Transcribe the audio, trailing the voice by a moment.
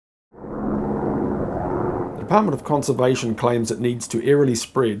The Department of Conservation claims it needs to aerially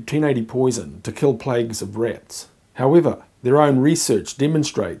spread 1080 poison to kill plagues of rats. However, their own research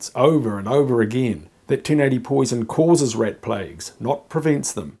demonstrates over and over again that 1080 poison causes rat plagues, not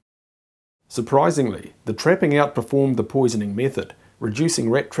prevents them. Surprisingly, the trapping outperformed the poisoning method,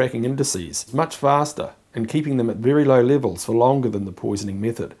 reducing rat tracking indices much faster and keeping them at very low levels for longer than the poisoning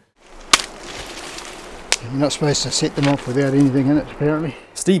method. You're not supposed to set them off without anything in it, apparently.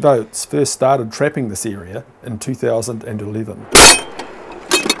 Steve Oates first started trapping this area in 2011.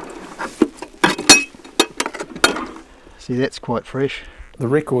 See, that's quite fresh. The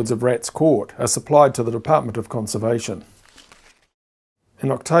records of rats caught are supplied to the Department of Conservation. In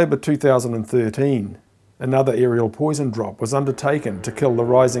October 2013, another aerial poison drop was undertaken to kill the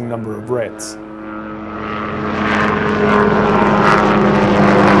rising number of rats.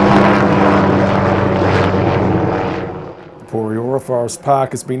 The Poriora Forest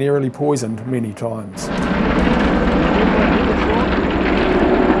Park has been aerially poisoned many times.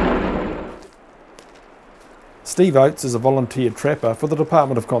 Steve Oates is a volunteer trapper for the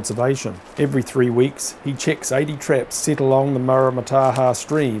Department of Conservation. Every 3 weeks, he checks 80 traps set along the Maramataha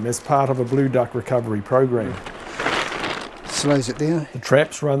stream as part of a blue duck recovery program. Slows it down. The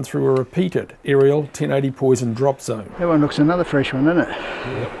traps run through a repeated aerial 1080 poison drop zone. That one looks another fresh one, isn't it?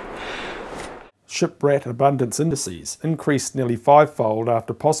 Yep. Ship rat abundance indices increased nearly 5-fold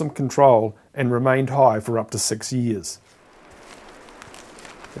after possum control and remained high for up to 6 years.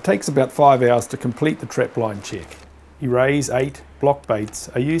 It takes about 5 hours to complete the trap line check. Erase 8 block baits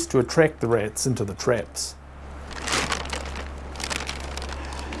are used to attract the rats into the traps.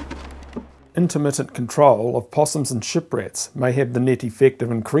 Intermittent control of possums and ship rats may have the net effect of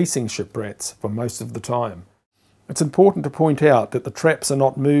increasing ship rats for most of the time. It's important to point out that the traps are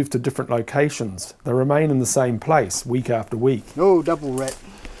not moved to different locations. They remain in the same place week after week. Oh, double rat.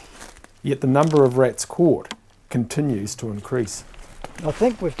 Yet the number of rats caught continues to increase. I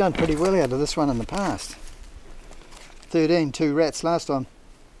think we've done pretty well out of this one in the past. 2 rats last time.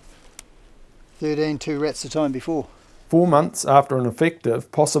 2 rats the time before. 4 months after an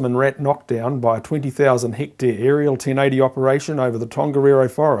effective possum and rat knockdown by a 20,000 hectare aerial 1080 operation over the Tongariro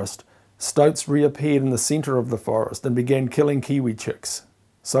forest, stoats reappeared in the centre of the forest and began killing kiwi chicks.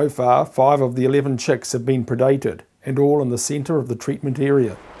 So far, 5 of the 11 chicks have been predated, and all in the centre of the treatment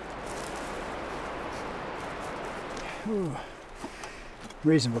area. Ooh.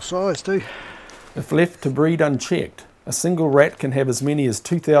 Reasonable size too. If left to breed unchecked, a single rat can have as many as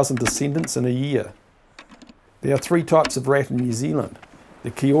 2,000 descendants in a year. There are 3 types of rat in New Zealand. The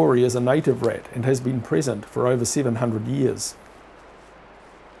Kiori is a native rat and has been present for over 700 years.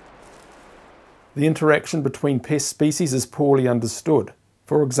 The interaction between pest species is poorly understood.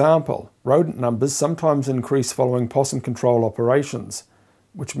 For example, rodent numbers sometimes increase following possum control operations,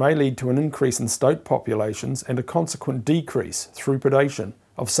 which may lead to an increase in stoat populations and a consequent decrease through predation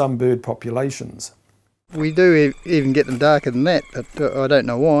of some bird populations. We do even get them darker than that, but I don't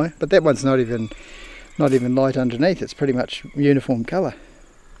know why. But that one's not even light underneath. It's pretty much uniform colour.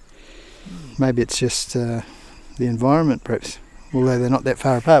 Maybe it's just the environment, perhaps. Although they're not that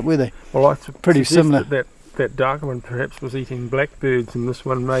far apart, were they? Well, I pretty similar. That darker one perhaps was eating blackbirds, and this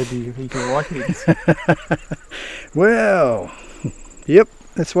one may be eating whiteheads. Well, yep.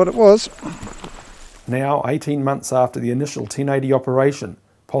 That's what it was. Now, 18 months after the initial 1080 operation,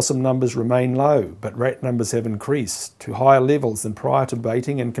 possum numbers remain low, but rat numbers have increased to higher levels than prior to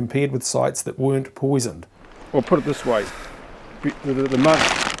baiting and compared with sites that weren't poisoned. Well, put it this way, the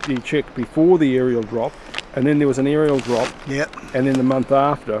month you checked before the aerial drop, and then there was an aerial drop, yep, and then the month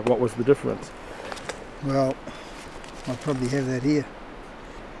after, what was the difference? Well, I'll probably have that here.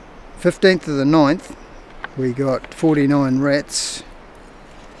 15th of the 9th, we got 49 rats.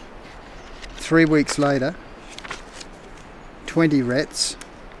 3 weeks later, 20 rats.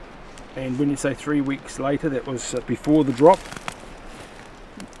 And when you say 3 weeks later, that was before the drop?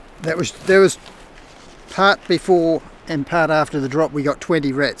 There was part before and part after the drop. We got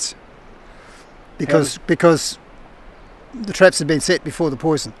 20 rats because the traps had been set before the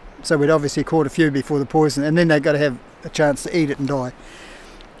poison. So we'd obviously caught a few before the poison, and then they got to have a chance to eat it and die.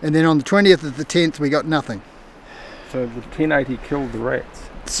 And then on the 20th of the 10th, we got nothing. So the 1080 killed the rats.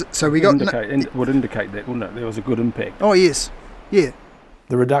 So we got would indicate that, wouldn't it? There was a good impact. Oh yes, yeah.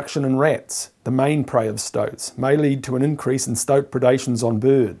 The reduction in rats, the main prey of stoats, may lead to an increase in stoat predations on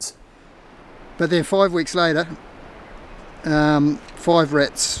birds. But then 5 weeks later, 5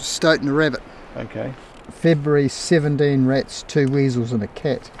 rats, stoat and a rabbit. Okay. February, 17 rats, 2 weasels and a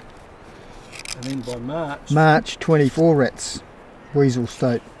cat. And then by March, 24 rats, weasel,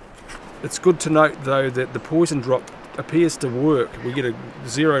 stoat. It's good to note though that the poison drop appears to work. We get a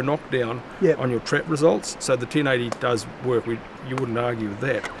 0 knockdown Yep. on your trap results, so the 1080 does work. You wouldn't argue with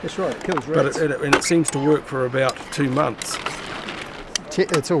that. That's right, it kills But rats. it seems to work for about 2 months.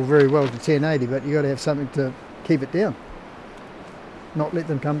 It's all very well to 1080, but you got to have something to keep it down, not let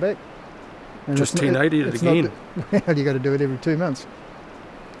them come back. And Just it's not- 1080 it it's not again. well, you got to do it every 2 months.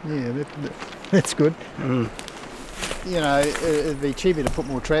 Yeah, that's good. Mm. You know, it'd be cheaper to put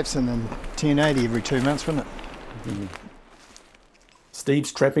more traps in than 1080 every 2 months, wouldn't it?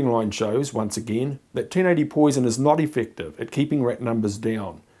 Steve's trapping line shows, once again, that 1080 poison is not effective at keeping rat numbers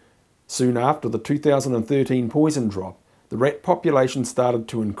down. Soon after the 2013 poison drop, the rat population started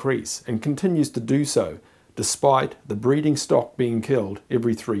to increase and continues to do so, despite the breeding stock being killed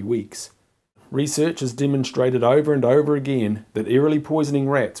every 3 weeks. Research has demonstrated over and over again that airily poisoning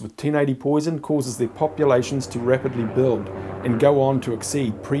rats with 1080 poison causes their populations to rapidly build and go on to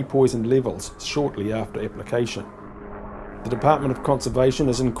exceed pre-poisoned levels shortly after application. The Department of Conservation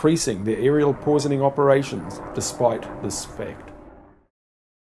is increasing their aerial poisoning operations despite this fact.